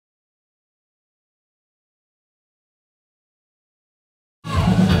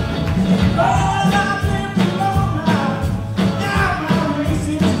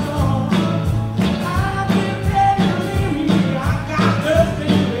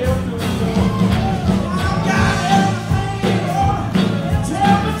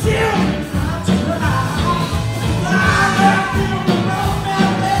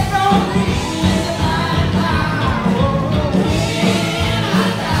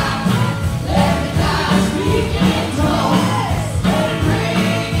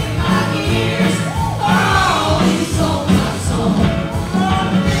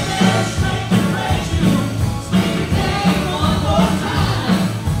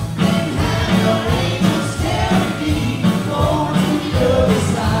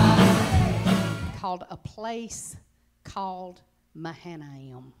place called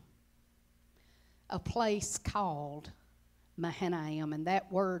Mahanaim. A place called Mahanaim, and that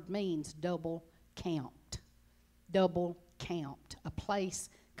word means double count. Double count. A place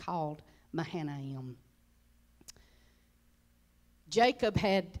called Mahanaim. Jacob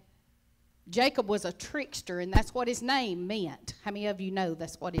was a trickster, and that's what his name meant. How many of you know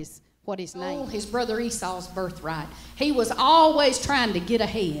that's what his name? His brother Esau's birthright. He was always trying to get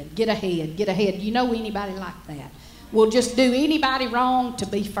ahead, get ahead, get ahead. You know anybody like that? Will just do anybody wrong to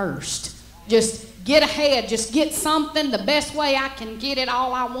be first. Just get ahead, just get something. The best way I can get it,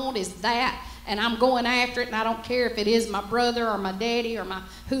 all I want is that, and I'm going after it, and I don't care if it is my brother or my daddy or my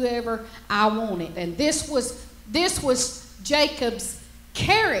whoever, I want it. And this was Jacob's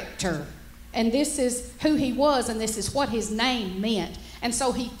character, and this is who he was, and this is what his name meant. And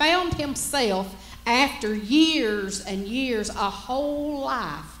so he found himself, after years and years, a whole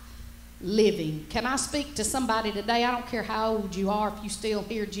life living. Can I speak to somebody today? I don't care how old you are, if you still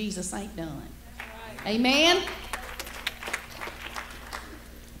hear Jesus ain't done. Amen?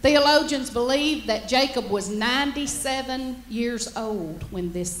 Theologians believe that Jacob was 97 years old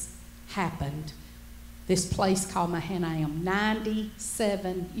when this happened. This place called Mahanaim,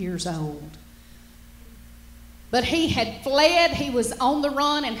 97 years old. But he had fled, he was on the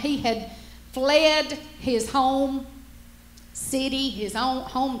run, and he had fled his home city, his own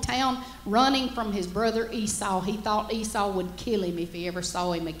hometown, running from his brother Esau. He thought Esau would kill him if he ever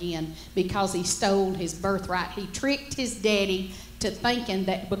saw him again because he stole his birthright. He tricked his daddy to thinking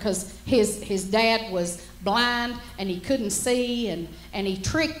that because his dad was blind and he couldn't see, and he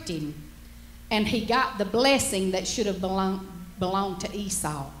tricked him. And he got the blessing that should have belonged to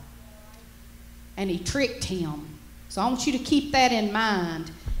Esau. And he tricked him. So I want you to keep that in mind.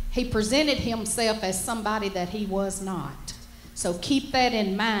 He presented himself as somebody that he was not. So keep that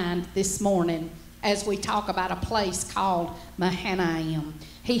in mind this morning as we talk about a place called Mahanaim.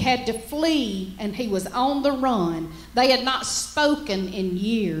 He had to flee, and he was on the run. They had not spoken in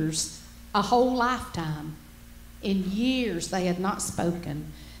years, a whole lifetime. In years they had not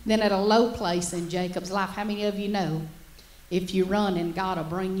spoken. Then at a low place in Jacob's life, how many of you know if you run and God will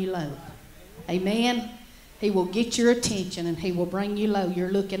bring you low? Amen? He will get your attention and he will bring you low. You're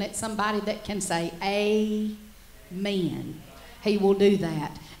looking at somebody that can say amen. He will do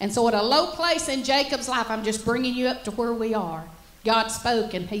that. And so at a low place in Jacob's life, I'm just bringing you up to where we are. God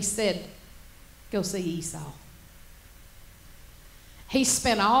spoke and he said, go see Esau. He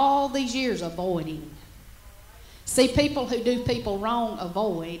spent all these years avoiding. See, people who do people wrong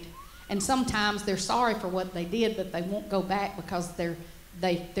avoid, and sometimes they're sorry for what they did, but they won't go back because they're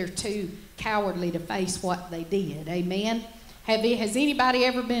too cowardly to face what they did. Amen? Has anybody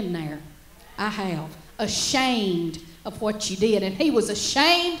ever been there? I have. Ashamed of what you did. And he was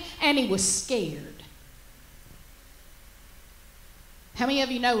ashamed and he was scared. How many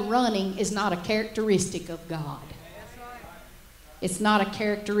of you know running is not a characteristic of God? It's not a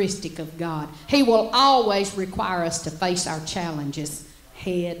characteristic of God. He will always require us to face our challenges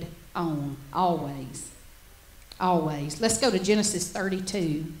head on. Always. Always. Let's go to Genesis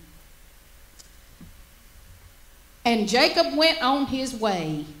 32. And Jacob went on his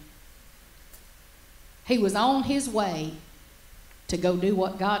way. He was on his way to go do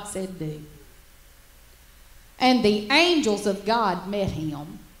what God said do. And the angels of God met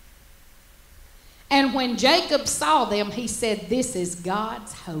him. And when Jacob saw them, he said, this is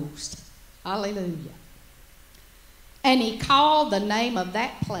God's host. Hallelujah. And he called the name of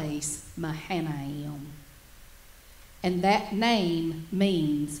that place Mahanaim. And that name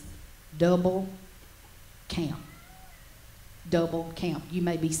means double count. Double count. You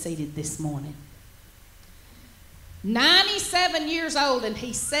may be seated this morning. 97 years old, and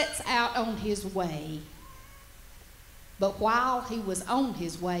he sets out on his way. But while he was on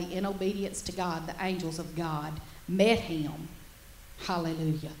his way in obedience to God, the angels of God met him.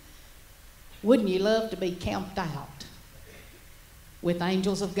 Hallelujah. Wouldn't you love to be camped out with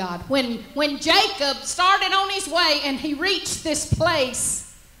angels of God? When Jacob started on his way and he reached this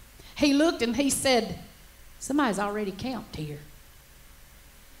place, he looked and he said, somebody's already camped here.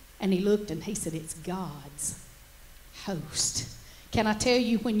 And he looked and he said, it's God's host. Can I tell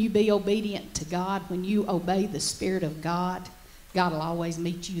you, when you be obedient to God, when you obey the Spirit of God, God will always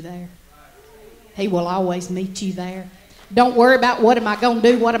meet you there. He will always meet you there. Don't worry about what am I going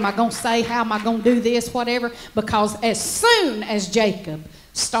to do, what am I going to say, how am I going to do this, whatever. Because as soon as Jacob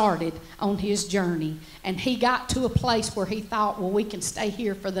started on his journey and he got to a place where he thought, well, we can stay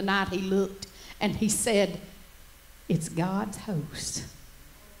here for the night, he looked and he said, it's God's host.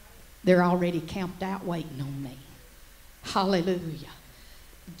 They're already camped out waiting on me. Hallelujah.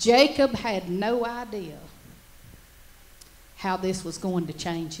 Jacob had no idea how this was going to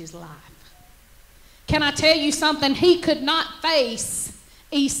change his life. Can I tell you something? He could not face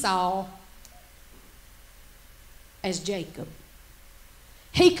Esau as Jacob.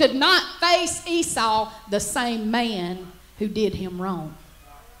 He could not face Esau, the same man who did him wrong.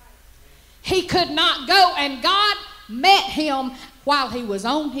 He could not go, and God met him while he was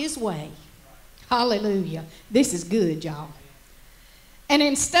on his way. Hallelujah. This is good, y'all. And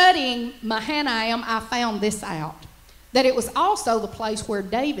in studying Mahanaim, I found this out, that it was also the place where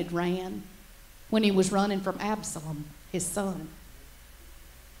David ran when he was running from Absalom, his son.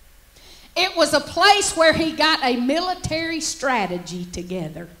 It was a place where he got a military strategy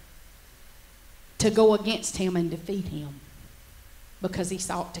together to go against him and defeat him because he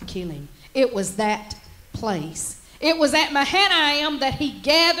sought to kill him. It was that place. It was at Mahanaim that he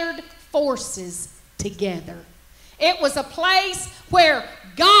gathered forces together. It was a place where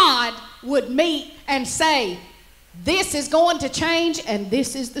God would meet and say, this is going to change and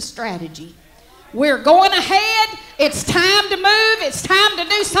this is the strategy. We're going ahead. It's time to move. It's time to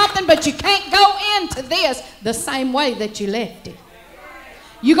do something, but you can't go into this the same way that you left it.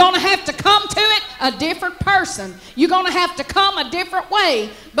 You're going to have to come to it a different person. You're going to have to come a different way,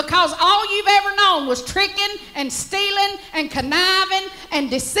 because all you've ever known was tricking and stealing and conniving and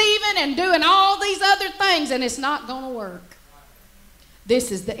deceiving and doing all these other things, and it's not going to work.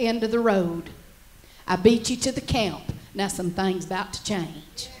 This is the end of the road. I beat you to the camp. Now some things about to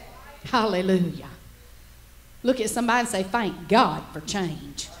change. Hallelujah. Look at somebody and say, thank God for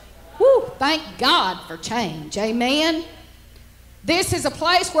change. Woo, thank God for change. Amen. This is a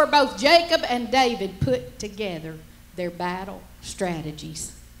place where both Jacob and David put together their battle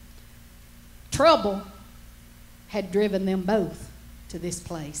strategies. Trouble had driven them both to this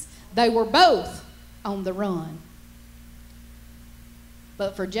place. They were both on the run.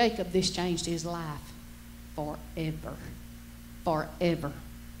 But for Jacob, this changed his life forever. Forever.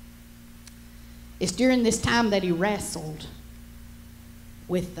 It's during this time that he wrestled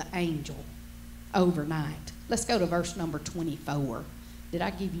with the angel overnight. Let's go to verse number 24. Did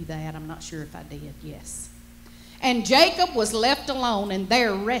I give you that? I'm not sure if I did. Yes. And Jacob was left alone, and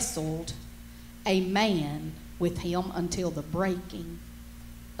there wrestled a man with him until the breaking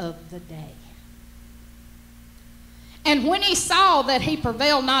of the day. And when he saw that he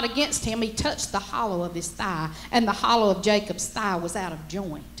prevailed not against him, he touched the hollow of his thigh, and the hollow of Jacob's thigh was out of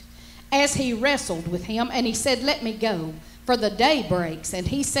joint, as he wrestled with him. And he said, let me go, for the day breaks. And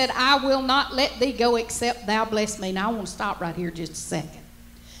he said, I will not let thee go except thou bless me. Now I want to stop right here just a second.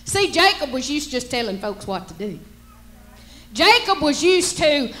 See, Jacob was used to just telling folks what to do. Jacob was used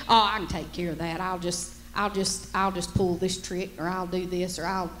to, I can take care of that. I'll just pull this trick, or I'll do this, or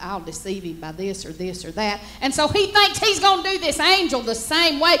I'll deceive him by this or that. And so he thinks he's going to do this angel the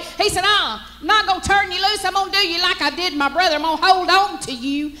same way. He said, I'm not going to turn you loose. I'm going to do you like I did my brother. I'm going to hold on to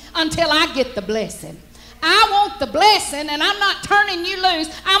you until I get the blessing. I want the blessing, and I'm not turning you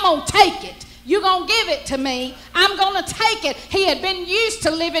loose. I'm going to take it. You're going to give it to me. I'm going to take it. He had been used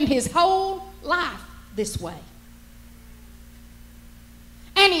to living his whole life this way.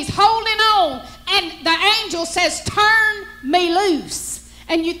 And he's holding on, and the angel says, turn me loose.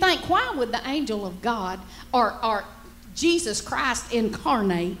 And you think, why would the angel of God or Jesus Christ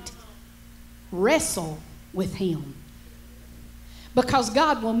incarnate wrestle with him? Because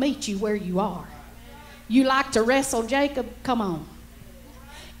God will meet you where you are. You like to wrestle, Jacob? Come on.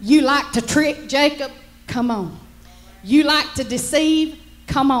 You like to trick, Jacob? Come on. You like to deceive?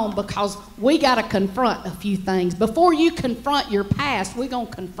 Come on, because we got to confront a few things. Before you confront your past, we're going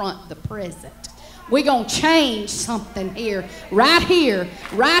to confront the present. We're going to change something here, right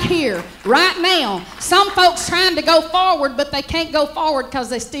now. Some folks trying to go forward, but they can't go forward because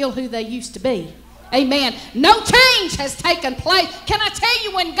they're still who they used to be. Amen. No change has taken place. Can I tell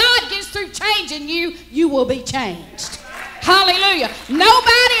you, when God gets through changing you, you will be changed. Hallelujah.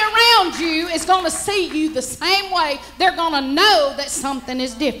 Nobody around you is going to see you the same way. They're going to know that something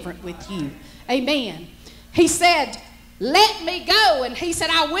is different with you. Amen. He said, let me go. And he said,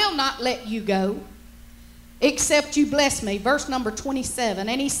 I will not let you go, except you bless me. Verse number 27.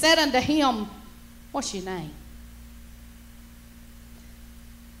 And he said unto him, what's your name?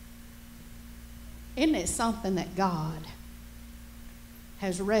 Isn't it something that God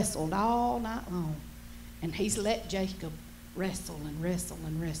has wrestled all night long? And he's let Jacob wrestle and wrestle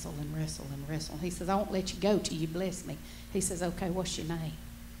and wrestle and wrestle and wrestle. He says, I won't let you go till you bless me. He says, okay, what's your name?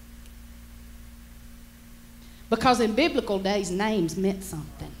 Because in biblical days, names meant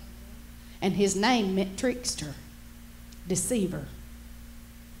something. And his name meant trickster, deceiver.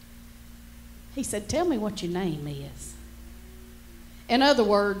 He said, tell me what your name is. In other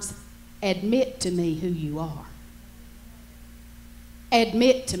words, admit to me who you are.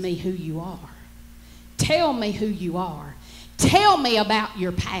 Admit to me who you are. Tell me who you are. Tell me about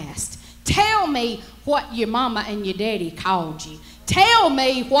your past. Tell me what your mama and your daddy called you. Tell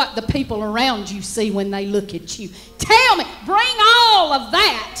me what the people around you see when they look at you. Tell me. Bring all of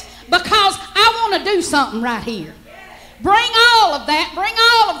that, because I want to do something right here. Bring all of that. Bring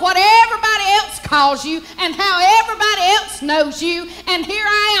all of what everybody else calls you and how everybody else knows you. And here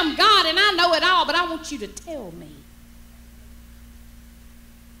I am, God, and I know it all, but I want you to tell me.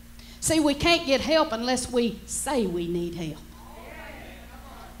 See, we can't get help unless we say we need help.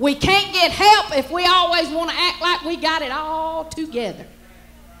 We can't get help if we always want to act like we got it all together.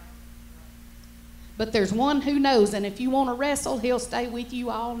 But there's one who knows, and if you want to wrestle, he'll stay with you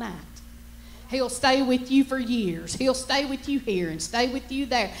all night. He'll stay with you for years. He'll stay with you here and stay with you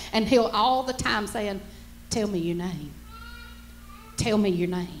there. And he'll all the time saying, tell me your name. Tell me your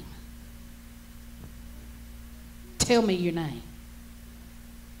name. Tell me your name.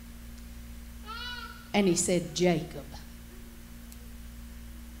 And he said, Jacob.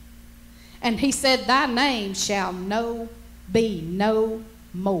 And he said, thy name shall be no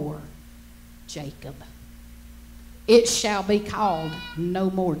more Jacob. It shall be called no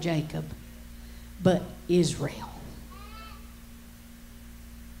more Jacob, but Israel.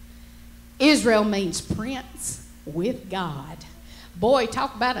 Israel means prince with God. Boy,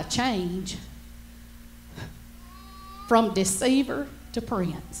 talk about a change from deceiver to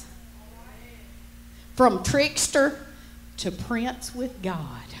prince. From trickster to prince with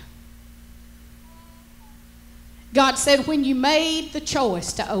God. God said, when you made the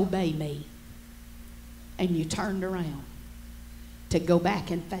choice to obey me and you turned around to go back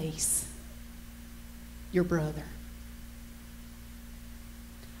and face your brother,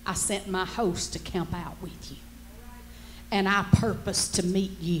 I sent my host to camp out with you. And I purposed to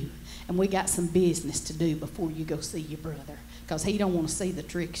meet you. And we got some business to do before you go see your brother, because he don't want to see the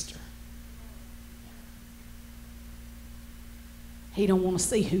trickster. He don't want to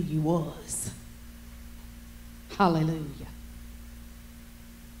see who you was. Hallelujah.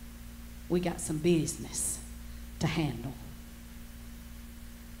 We got some business to handle.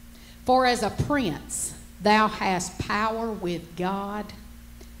 For as a prince, thou hast power with God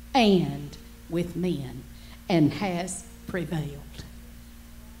and with men, and has prevailed.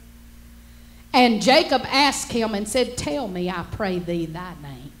 And Jacob asked him and said, tell me, I pray thee, thy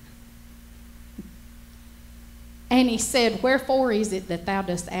name. And he said, wherefore is it that thou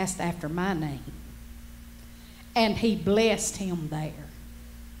dost ask after my name? And he blessed him there.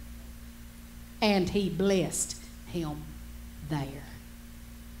 And he blessed him there.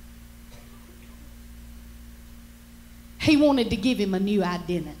 He wanted to give him a new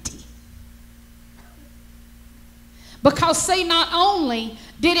identity. Because, see, not only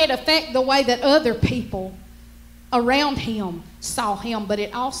did it affect the way that other people around him saw him, but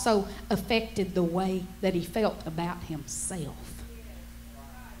it also affected the way that he felt about himself.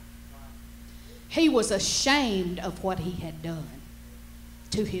 He was ashamed of what he had done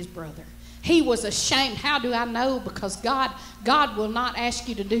to his brother. He was ashamed. How do I know? Because God will not ask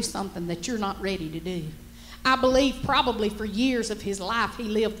you to do something that you're not ready to do. I believe probably for years of his life he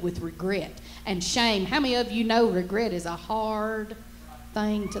lived with regret and shame. How many of you know regret is a hard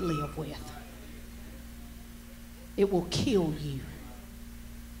thing to live with? It will kill you.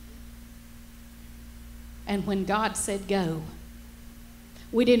 And when God said go,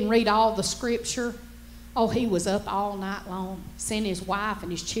 we didn't read all the scripture. Oh, he was up all night long, sent his wife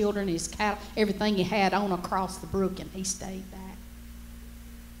and his children, his cattle, everything he had on across the brook, and he stayed back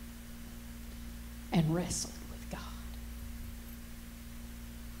and wrestled with God.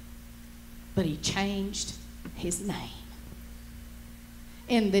 But he changed his name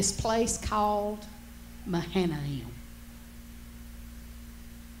in this place called Mahanaim.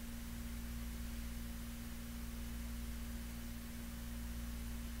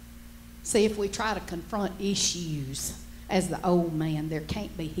 See, if we try to confront issues as the old man, there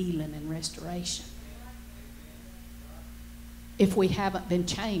can't be healing and restoration. If we haven't been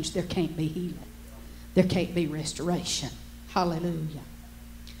changed, there can't be healing. There can't be restoration. Hallelujah.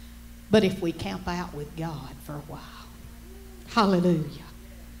 But if we camp out with God for a while, hallelujah,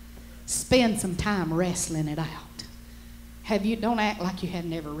 spend some time wrestling it out. Don't act like you had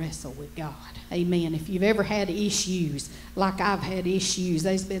never wrestled with God. Amen. If you've ever had issues, like I've had issues,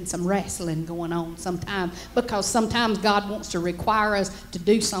 there's been some wrestling going on sometimes, because sometimes God wants to require us to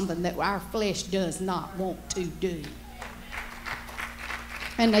do something that our flesh does not want to do.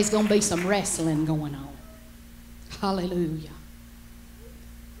 And there's going to be some wrestling going on. Hallelujah.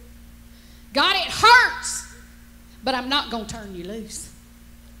 God, it hurts, but I'm not going to turn you loose.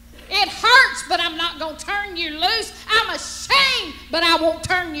 It hurts, but I'm not going to turn you loose. I'm ashamed, but I won't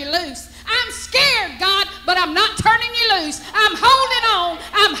turn you loose. I'm scared, God, but I'm not turning you loose. I'm holding on.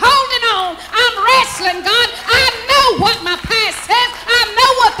 I'm holding on. I'm wrestling, God. I know what my past says. I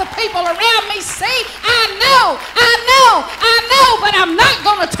know what the people around me see. I know, but I'm not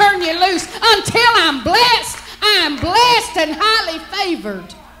going to turn you loose until I'm blessed. I'm blessed and highly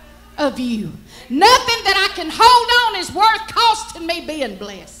favored of you. Nothing that I can hold on is worth costing me being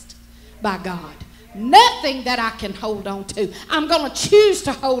blessed by God. Nothing that I can hold on to. I'm going to choose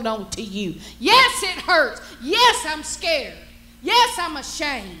to hold on to you. Yes, it hurts. Yes, I'm scared. Yes, I'm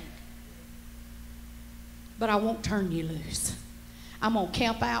ashamed. But I won't turn you loose. I'm going to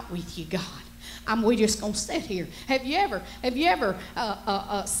camp out with you, God. We're just going to sit here. Have you ever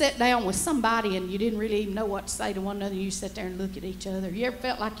sat down with somebody and you didn't really even know what to say to one another, and you sit there and look at each other? You ever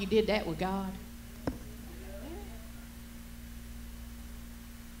felt like you did that with God? I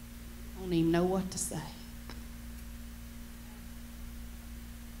don't even know what to say.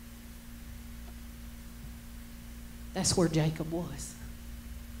 That's where Jacob was.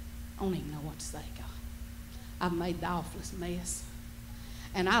 I don't even know what to say, God. I've made the awfulest mess.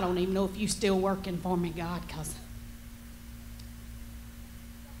 And I don't even know if you're still working for me, God, because...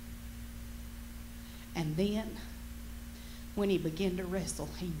 And then, when he began to wrestle,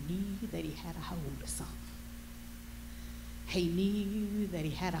 he knew that he had a hold of something. He knew that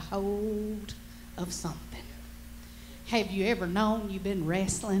he had a hold of something. Have you ever known you've been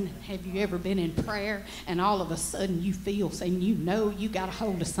wrestling? Have you ever been in prayer and all of a sudden you feel and you know you got a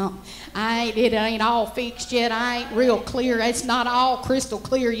hold of something? It ain't all fixed yet. I ain't real clear. It's not all crystal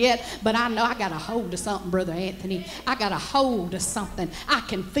clear yet, but I know I got a hold of something, Brother Anthony. I got a hold of something. I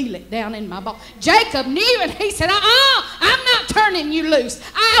can feel it down in my body. Jacob knew, and he said, I'm not turning you loose.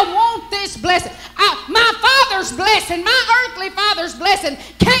 I want this blessing. My father's blessing, my earthly father's blessing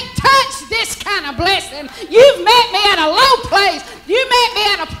can't touch this kind of blessing. You've met me at a low place. You met me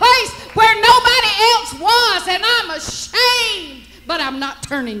at a place where nobody else was, and I'm ashamed, but I'm not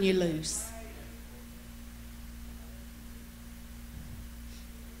turning you loose.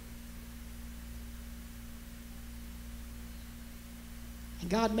 And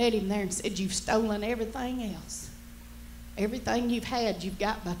God met him there and said, you've stolen everything else. Everything you've had, you've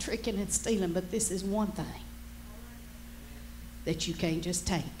got by tricking and stealing, but this is one thing that you can't just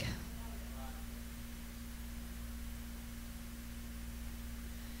take.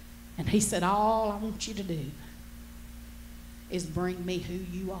 And he said, all I want you to do is bring me who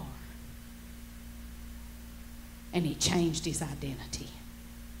you are. And he changed his identity.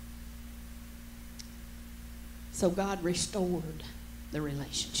 So God restored the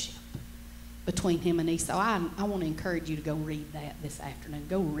relationship between him and Esau. I want to encourage you to go read that this afternoon.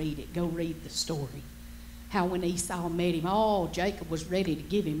 Go read it. Go read the story. How when Esau met him, Jacob was ready to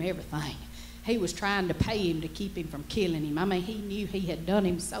give him everything. He was trying to pay him to keep him from killing him. I mean, he knew he had done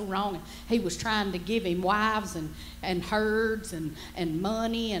him so wrong. He was trying to give him wives and herds and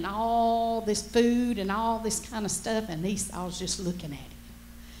money and all this food and all this kind of stuff. And Esau was just looking at him.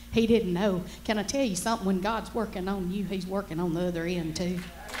 He didn't know. Can I tell you something? When God's working on you, he's working on the other end too.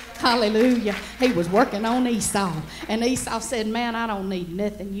 Hallelujah. He was working on Esau. And Esau said, man, I don't need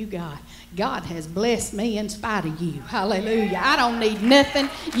nothing you got. God has blessed me in spite of you. Hallelujah. I don't need nothing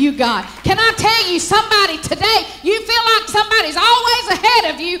you got. Can I tell you, somebody today, you feel like somebody's always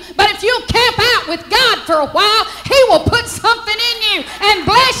ahead of you, but if you'll camp out with God for a while, he will put something in you and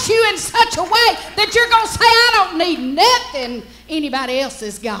bless you in such a way that you're going to say, I don't need nothing anybody else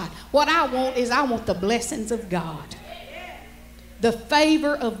has got. What I want is I want the blessings of God. The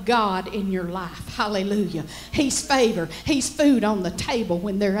favor of God in your life. Hallelujah. He's favor. He's food on the table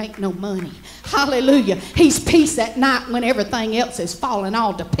when there ain't no money. Hallelujah. He's peace at night when everything else is falling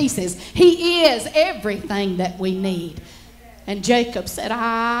all to pieces. He is everything that we need. And Jacob said,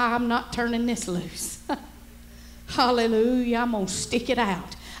 I'm not turning this loose. Hallelujah. I'm going to stick it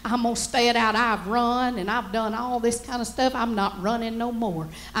out. I'm going to stay it out. I've run and I've done all this kind of stuff. I'm not running no more.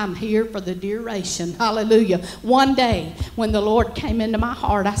 I'm here for the duration. Hallelujah. One day when the Lord came into my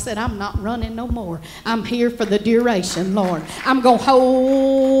heart, I said, I'm not running no more. I'm here for the duration, Lord. I'm going to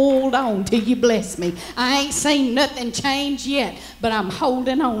hold on till you bless me. I ain't seen nothing change yet, but I'm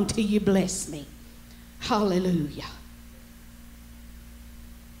holding on till you bless me. Hallelujah.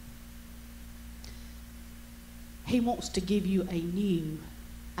 He wants to give you a new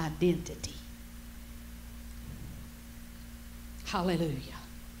identity. Hallelujah.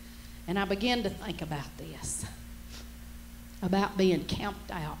 And I began to think about this, about being camped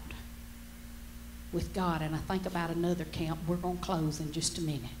out with God. And I think about another camp. We're going to close in just a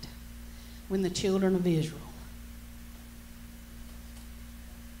minute. When the children of Israel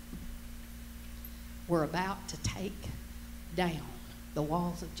were about to take down the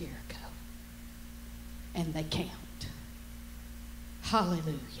walls of Jericho. And they camped.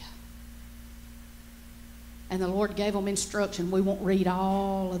 Hallelujah. And the Lord gave them instruction. We won't read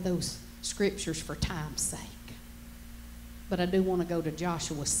all of those scriptures for time's sake. But I do want to go to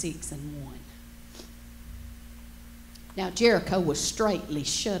Joshua 6 and 1. Now Jericho was straitly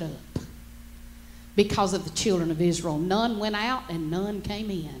shut up because of the children of Israel. None went out and none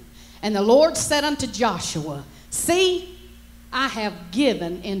came in. And the Lord said unto Joshua, See, I have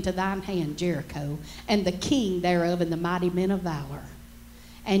given into thine hand Jericho, and the king thereof, and the mighty men of valor.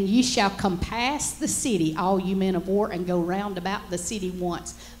 And ye shall compass the city, all you men of war, and go round about the city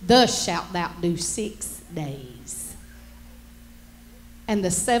once. Thus shalt thou do 6 days. And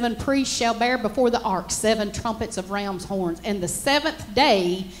the 7 priests shall bear before the ark 7 trumpets of ram's horns. And the 7th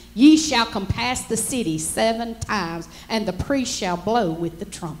day ye shall compass the city 7 times, and the priests shall blow with the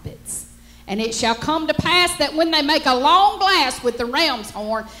trumpets. And it shall come to pass that when they make a long blast with the ram's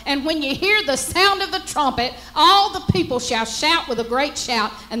horn, and when you hear the sound of the trumpet, all the people shall shout with a great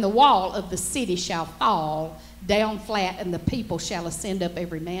shout, and the wall of the city shall fall down flat, and the people shall ascend up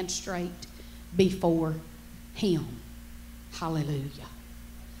every man straight before him. Hallelujah.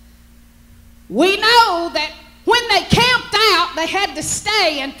 We know that when they camped out, they had to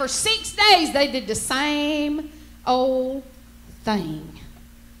stay, and for 6 days they did the same old thing.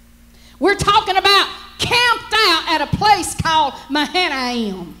 We're talking about camped out at a place called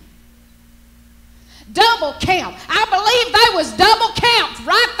Mahanaim. Double camp. I believe they was double camped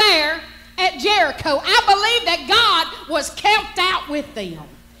right there at Jericho. I believe that God was camped out with them.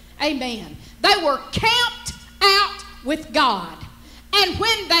 Amen. They were camped out with God. And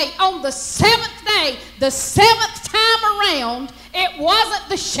when they, on the 7th day, the 7th time around, it wasn't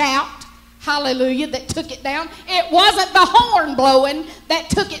the shout, hallelujah, that took it down. It wasn't the horn blowing that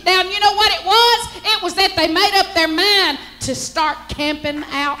took it down. You know what it was? It was that they made up their mind to start camping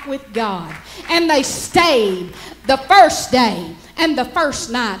out with God. And they stayed the first day and the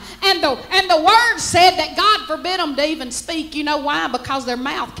first night. And the word said that God forbid them to even speak. You know why? Because their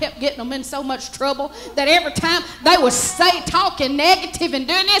mouth kept getting them in so much trouble that every time they would say talking negative and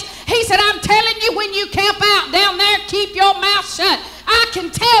doing this, he said, I'm telling you, when you camp out down there, keep your mouth shut. I can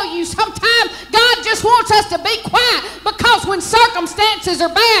tell you sometimes God just wants us to be quiet, because when circumstances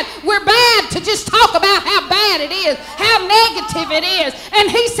are bad, we're bad to just talk about how bad it is, how negative it is. And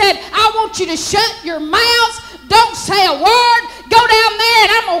he said, I want you to shut your mouths. Don't say a word. Go down there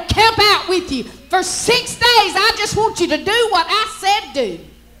and I'm going to camp out with you. For 6 days, I just want you to do what I said do.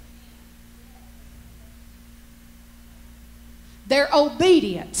 Their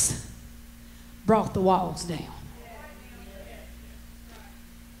obedience brought the walls down.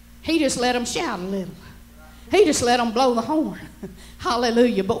 He just let them shout a little. He just let them blow the horn.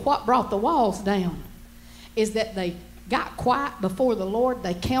 Hallelujah. But what brought the walls down is that they got quiet before the Lord.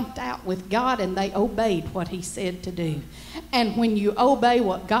 They camped out with God, and they obeyed what he said to do. And when you obey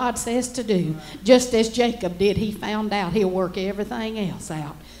what God says to do, just as Jacob did, he found out he'll work everything else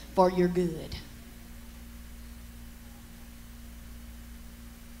out for your good.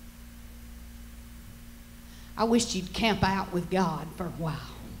 I wish you'd camp out with God for a while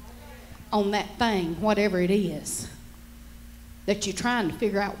on that thing, whatever it is, that you're trying to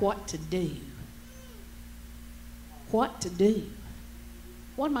figure out what to do. What to do.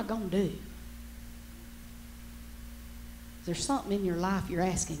 What am I going to do? Is there something in your life you're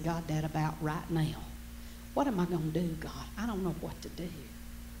asking God that about right now? What am I going to do, God? I don't know what to do.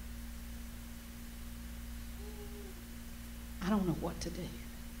 I don't know what to do.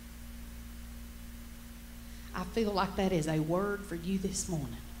 I feel like that is a word for you this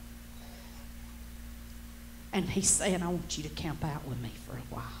morning. And he's saying, I want you to camp out with me for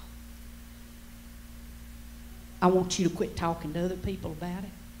a while. I want you to quit talking to other people about it.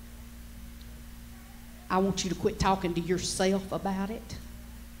 I want you to quit talking to yourself about it.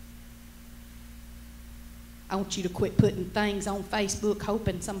 I want you to quit putting things on Facebook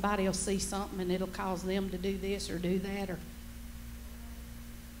hoping somebody will see something and it'll cause them to do this or do that. Or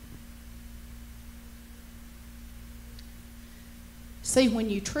see, when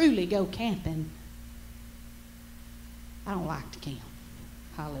you truly go camping, I don't like to camp.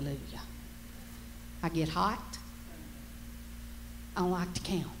 Hallelujah. I get hot. I don't like to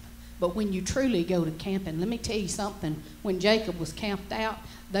camp. But when you truly go to camping, let me tell you something. When Jacob was camped out,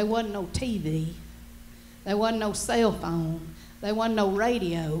 there wasn't no TV. There wasn't no cell phone. There wasn't no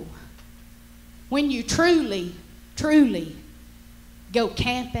radio. When you truly, truly go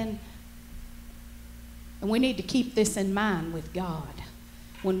camping, and we need to keep this in mind with God.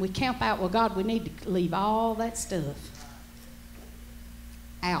 When we camp out with God, we need to leave all that stuff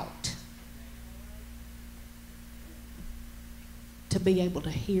out. to be able to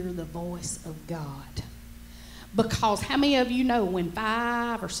hear the voice of God. Because how many of you know when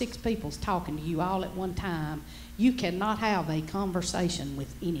 5 or 6 people's talking to you all at one time, you cannot have a conversation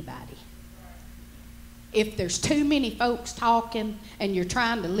with anybody? If there's too many folks talking and you're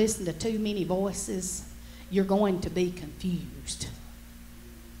trying to listen to too many voices, you're going to be confused.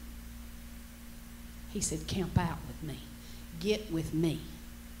 He said, camp out with me. Get with me.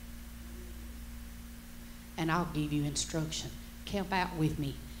 And I'll give you instruction. Camp out with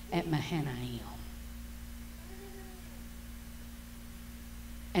me at Mahanaim.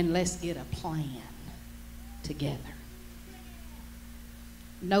 And let's get a plan together.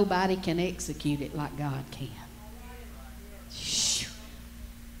 Nobody can execute it like God can.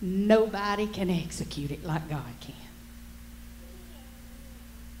 Nobody can execute it like God can.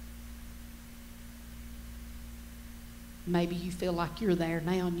 Maybe you feel like you're there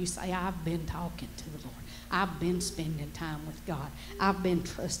now and you say, I've been talking to the Lord. I've been spending time with God. I've been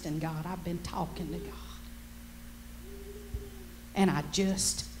trusting God. I've been talking to God. And I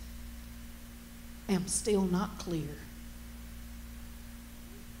just am still not clear.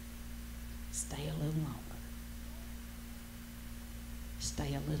 Stay a little longer.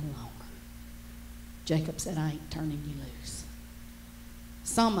 Stay a little longer. Jacob said, I ain't turning you loose.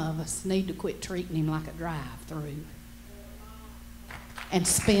 Some of us need to quit treating him like a drive-through and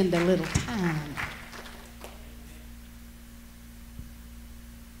spend a little time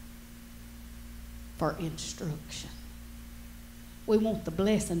for instruction. We want the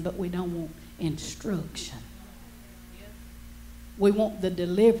blessing, but we don't want instruction. We want the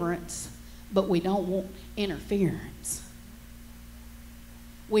deliverance, but we don't want interference.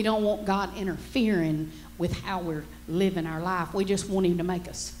 We don't want God interfering with how we're living our life. We just want him to make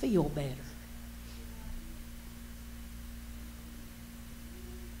us feel better.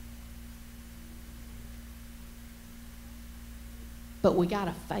 But we got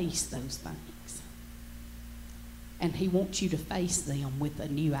to face those things. And he wants you to face them with a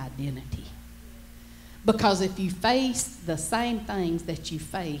new identity. Because if you face the same things that you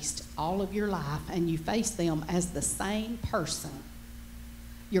faced all of your life and you face them as the same person,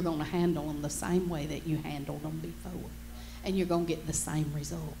 you're going to handle them the same way that you handled them before. And you're going to get the same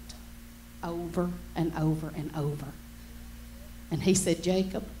result over and over and over. And he said,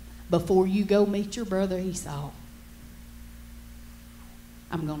 Jacob, before you go meet your brother Esau,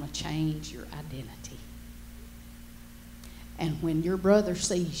 I'm going to change your identity. And when your brother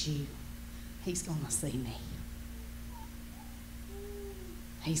sees you, he's going to see me.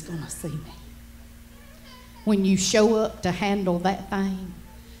 He's going to see me. When you show up to handle that thing,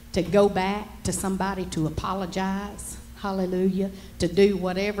 to go back to somebody to apologize, hallelujah, to do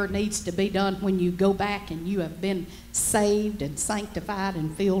whatever needs to be done, when you go back and you have been saved and sanctified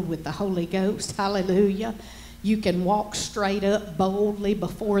and filled with the Holy Ghost, hallelujah, you can walk straight up boldly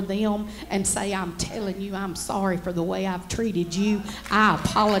before them and say, I'm telling you, I'm sorry for the way I've treated you. I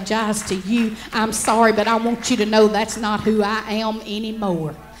apologize to you. I'm sorry, but I want you to know that's not who I am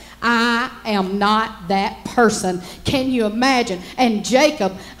anymore. I am not that person. Can you imagine? And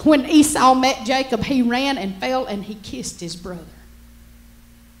Jacob, when Esau met Jacob, he ran and fell and he kissed his brother.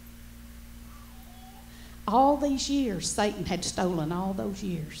 All these years, Satan had stolen all those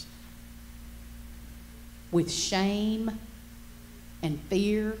years. With shame and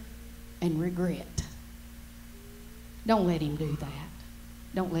fear and regret. Don't let him do that.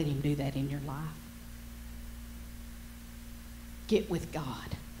 Don't let him do that in your life. Get with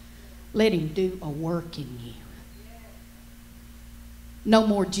God. Let him do a work in you. No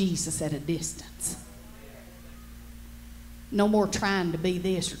more Jesus at a distance. No more trying to be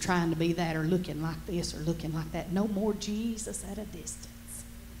this or trying to be that or looking like this or looking like that. No more Jesus at a distance.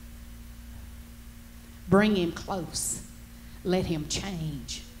 Bring him close. Let him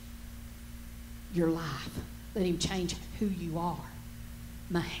change your life. Let him change who you are.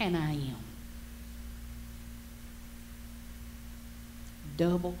 Mahanaim.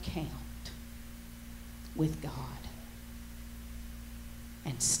 Double count with God.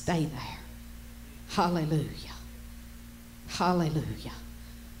 And stay there. Hallelujah. Hallelujah.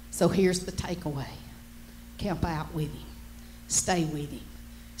 So here's the takeaway. Camp out with him. Stay with him.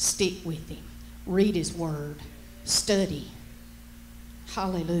 Stick with him. Read his word. Study.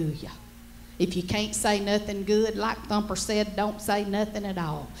 Hallelujah. If you can't say nothing good, like Thumper said, don't say nothing at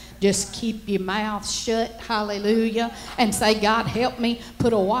all. Just keep your mouth shut, hallelujah, and say, God, help me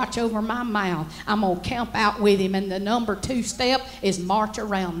put a watch over my mouth. I'm going to camp out with him. And the number 2 step is march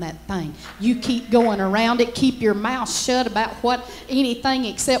around that thing. You keep going around it. Keep your mouth shut about anything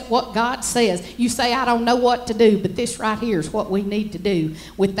except what God says. You say, I don't know what to do, but this right here is what we need to do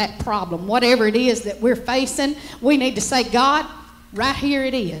with that problem. Whatever it is that we're facing, we need to say, God, Right here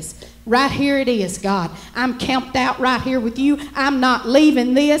it is. Right here it is, God. I'm camped out right here with you. I'm not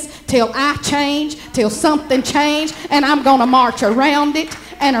leaving this till I change, till something change, and I'm going to march around it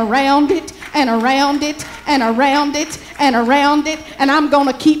and around it and around it and around it and around it, and I'm going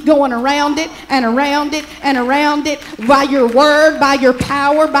to keep going around it and around it and around it by your word, by your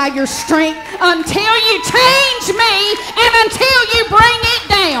power, by your strength, until you change me and until you bring it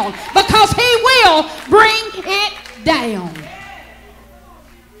down, because he will bring it down.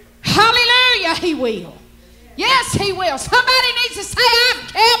 Hallelujah, he will. Yes, he will. Somebody needs to say,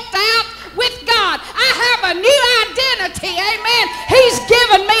 I've camped out with God. I have a new identity. Amen. He's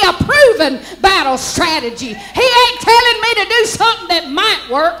given me a proven battle strategy. He ain't telling me to do something that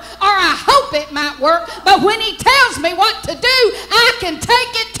might work, or I hope it might work, but when he tells me what to do, I can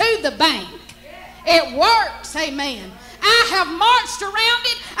take it to the bank. It works. Amen. I have marched around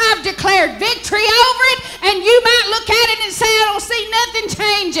it. I've declared victory over it. And you might look at it and say, I don't see nothing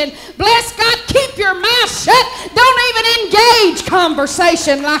changing. Bless God, keep your mouth shut. Don't even engage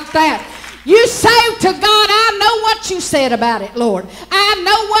conversation like that. You say to God, I know what you said about it, Lord. I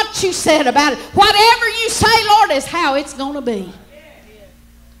know what you said about it. Whatever you say, Lord, is how it's going to be.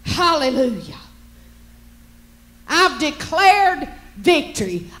 Hallelujah. I've declared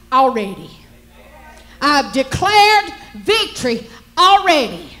victory already. I've declared victory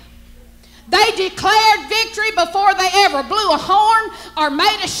already. They declared victory before they ever blew a horn or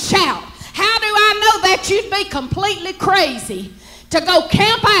made a shout. How do I know that? You'd be completely crazy to go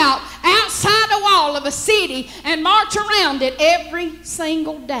camp out outside the wall of a city and march around it every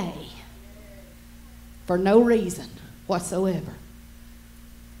single day for no reason whatsoever.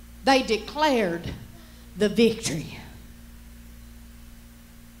 They declared the victory.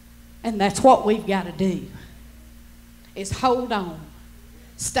 And that's what we've got to do, is hold on.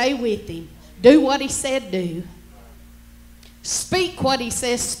 Stay with him. Do what he said do. Speak what he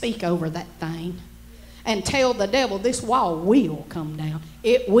says speak over that thing. And tell the devil this wall will come down.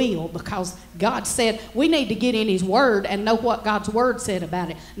 It will, because God said we need to get in his word and know what God's word said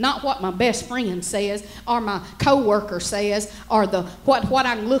about it. Not what my best friend says or my co-worker says or what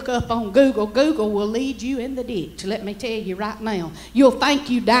I can look up on Google. Google will lead you in the ditch, let me tell you right now. You'll think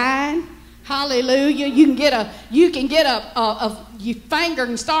you dying. Hallelujah. You can get your finger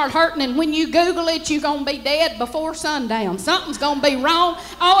and start hurting, and when you Google it, you're going to be dead before sundown. Something's going to be wrong.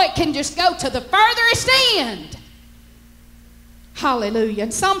 Oh, it can just go to the furthest end. Hallelujah.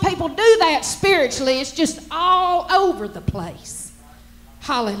 And some people do that spiritually. It's just all over the place.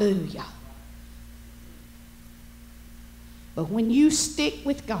 Hallelujah. But when you stick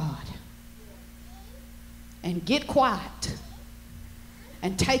with God and get quiet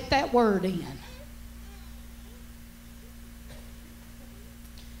and take that word in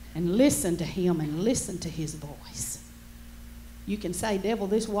and listen to him and listen to his voice, you can say, devil,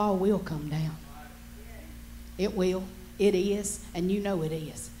 this wall will come down. It will. It is. And you know it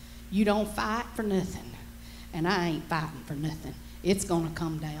is. You don't fight for nothing. And I ain't fighting for nothing. It's going to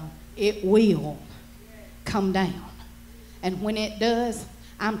come down. It will come down. And when it does,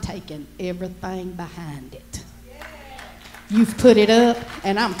 I'm taking everything behind it. You've put it up,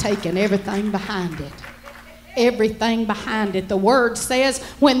 and I'm taking everything behind it. Everything behind it. The word says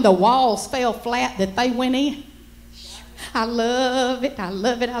when the walls fell flat that they went in. I love it. I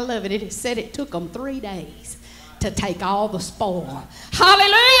love it. I love it. It said it took them 3 days to take all the spoil.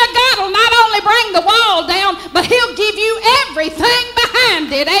 Hallelujah. God will not only bring the wall down, but he'll give you everything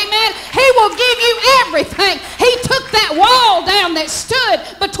behind it. Amen. He will give you everything. He took that wall down that stood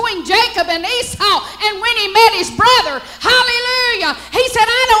between Jacob and Esau, and when he met his brother, hallelujah, he said,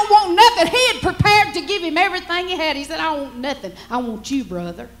 I don't want nothing. He had prepared to give him everything he had. He said, I want nothing. I want you,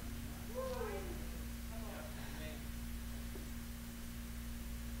 brother.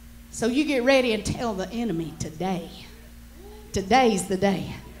 So you get ready and tell the enemy today. Today's the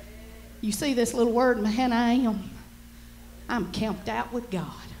day. You see this little word, Mahanaim? I'm camped out with God.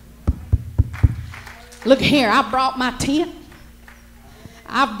 Look here, I brought my tent.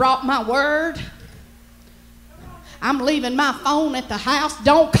 I've brought my word. I'm leaving my phone at the house.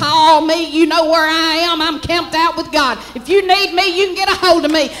 Don't call me. You know where I am. I'm camped out with God. If you need me, you can get a hold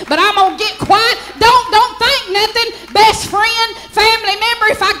of me. But I'm going to get quiet. Don't think nothing. Best friend, family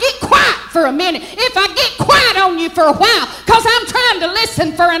member, if I get quiet for a minute, if I get quiet on you for a while, because I'm trying to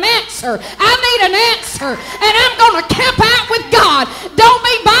listen for an answer. I need an answer. And I'm going to camp out with God. Don't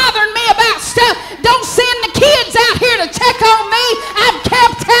be bothering me about stuff. Don't send the kids out here to check on me. I'm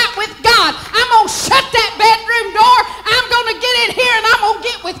camped out with God. I'm going to shut that bedroom door. I'm going to get in here and I'm going to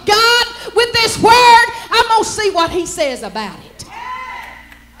get with God with this word. I'm going to see what he says about it.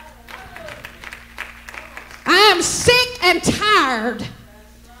 I am sick and tired,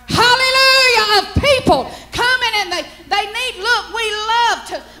 hallelujah, of people coming and they need, look, we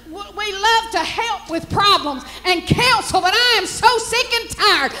love to help with problems and counsel, but I am so sick and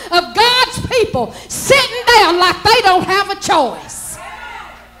tired of God's people sitting down like they don't have a choice.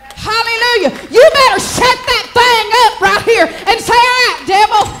 Hallelujah. You better shut that thing up right here and say, all right,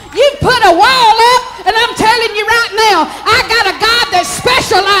 devil, you put a wall up, and I'm telling you right now, I got a God that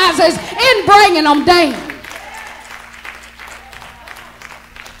specializes in bringing them down.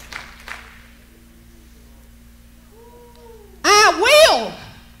 I will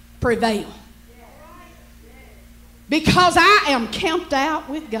prevail because I am camped out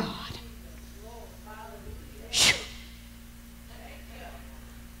with God.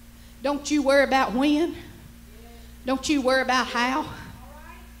 Don't you worry about when. Don't you worry about how.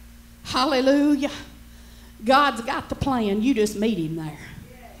 Hallelujah. God's got the plan. You just meet him there.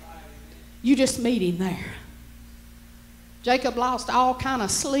 You just meet him there. Jacob lost all kind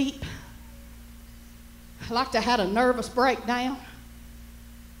of sleep. Like they had a nervous breakdown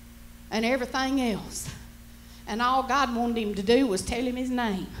and everything else. And all God wanted him to do was tell him his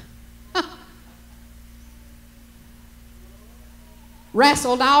name.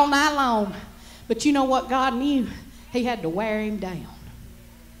 Wrestled all night long. But you know what God knew? He had to wear him down.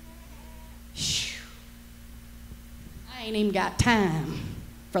 I ain't even got time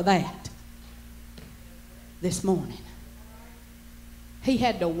for that this morning. He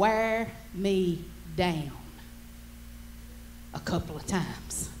had to wear me down a couple of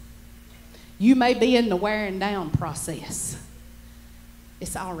times. You may be in the wearing down process.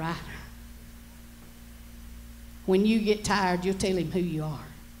 It's all right. When you get tired, you'll tell him who you are.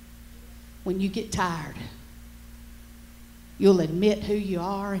 When you get tired, you'll admit who you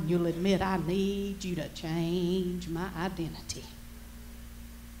are, and you'll admit, I need you to change my identity.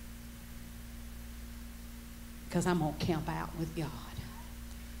 Because I'm going to camp out with God.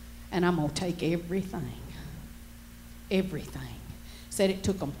 And I'm going to take everything. Everything. Said it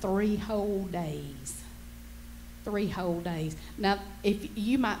took them 3 whole days. 3 whole days. Now, if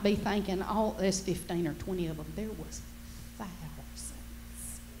you might be thinking, oh, there's 15 or 20 of them. There was thousands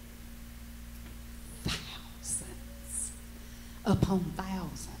upon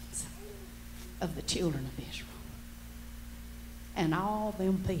thousands of the children of Israel. And all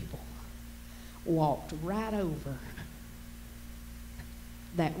them people walked right over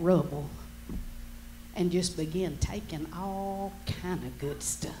that rubble and just began taking all kind of good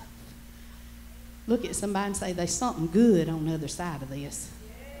stuff. Look at somebody and say, there's something good on the other side of this.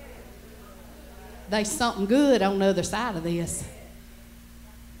 There's something good on the other side of this.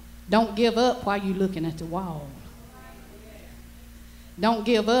 Don't give up while you're looking at the wall. Don't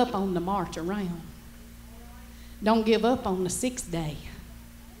give up on the march around. Don't give up on the 6th day.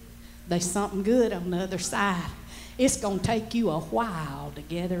 There's something good on the other side. It's going to take you a while to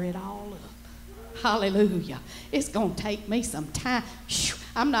gather it all up. Hallelujah. It's going to take me some time.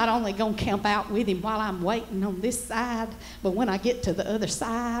 I'm not only going to camp out with him while I'm waiting on this side, but when I get to the other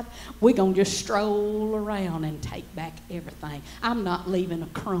side, we're going to just stroll around and take back everything. I'm not leaving a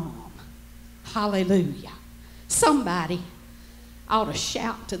crumb. Hallelujah. Somebody ought to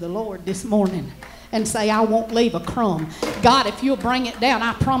shout to the Lord this morning and say, I won't leave a crumb. God, if you'll bring it down,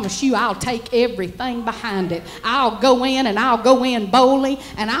 I promise you I'll take everything behind it. I'll go in, and I'll go in boldly,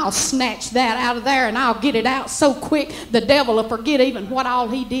 and I'll snatch that out of there, and I'll get it out so quick the devil will forget even what all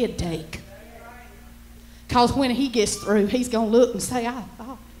he did take. Because when he gets through, he's going to look and say, I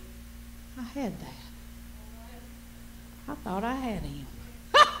thought I had that. I thought I had him.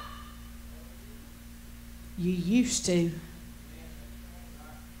 You used to.